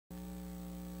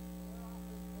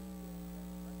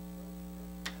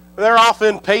They're off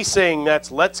in pacing.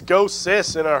 That's Let's Go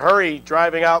Sis in a hurry,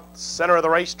 driving out center of the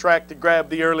racetrack to grab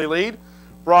the early lead.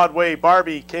 Broadway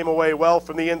Barbie came away well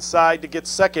from the inside to get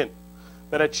second.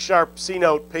 Then it's Sharp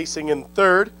C-Note pacing in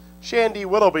third. Shandy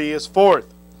Willoughby is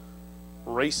fourth.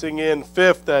 Racing in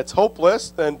fifth, that's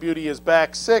Hopeless. Then Beauty is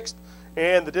back sixth.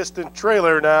 And the distant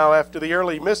trailer now after the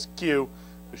early miscue,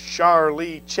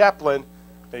 Charlie Chaplin.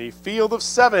 A field of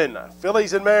 7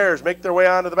 fillies and mares make their way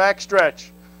onto the backstretch.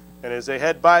 And as they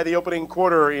head by the opening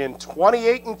quarter in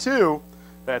 28-2,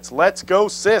 that's Let's Go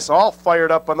Sis, all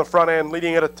fired up on the front end,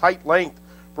 leading at a tight length.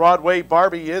 Broadway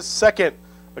Barbie is second,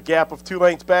 a gap of 2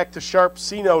 lengths back to Sharp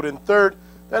C-Note in third.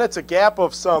 Then it's a gap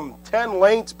of some 10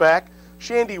 lengths back.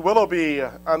 Shandy Willoughby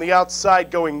on the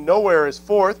outside going nowhere is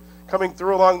fourth. Coming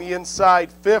through along the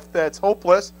inside fifth, that's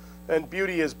Hopeless. Then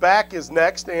Beauty is back is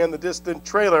next, and the distant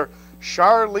trailer,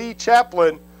 Charlie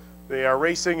Chaplin. They are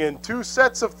racing in 2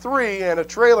 sets of 3 and a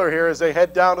trailer here as they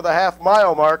head down to the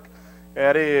half-mile mark.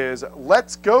 That is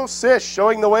Let's Go Sis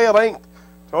showing the way a length.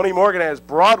 Tony Morgan has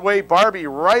Broadway Barbie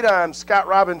right on Scott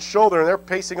Robbins' shoulder, and they're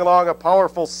pacing along a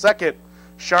powerful second.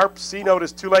 Sharp C-Note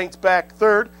is 2 lengths back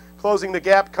third. Closing the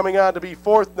gap, coming on to be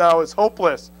fourth now is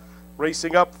Hopeless.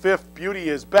 Racing up fifth, Beauty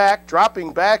is back.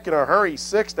 Dropping back in a hurry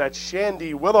sixth, that's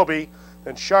Shandy Willoughby.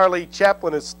 Then Charlie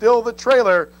Chaplin is still the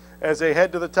trailer as they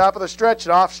head to the top of the stretch.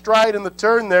 And off stride in the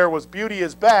turn there was Beauty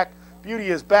is back. Beauty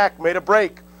is back, made a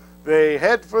break. They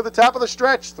head for the top of the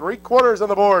stretch, 3/4 on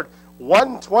the board.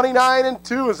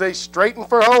 1:29-2 as they straighten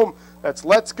for home. That's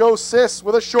Let's Go Sis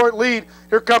with a short lead.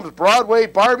 Here comes Broadway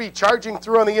Barbie charging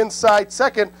through on the inside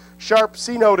second. Sharp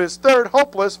C-Note is third.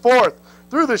 Hopeless fourth.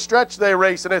 Through the stretch they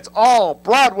race, and it's all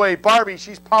Broadway Barbie.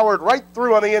 She's powered right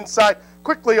through on the inside,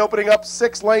 quickly opening up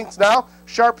 6 lengths now.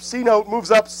 Sharp C-Note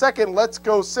moves up second. Let's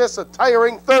Go Sis a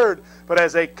tiring third. But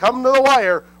as they come to the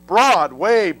wire,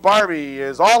 Broadway Barbie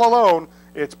is all alone.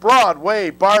 It's Broadway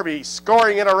Barbie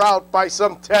scoring in a rout by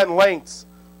some 10 lengths.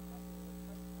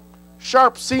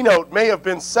 Sharp C-Note may have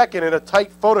been second in a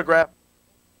tight photograph.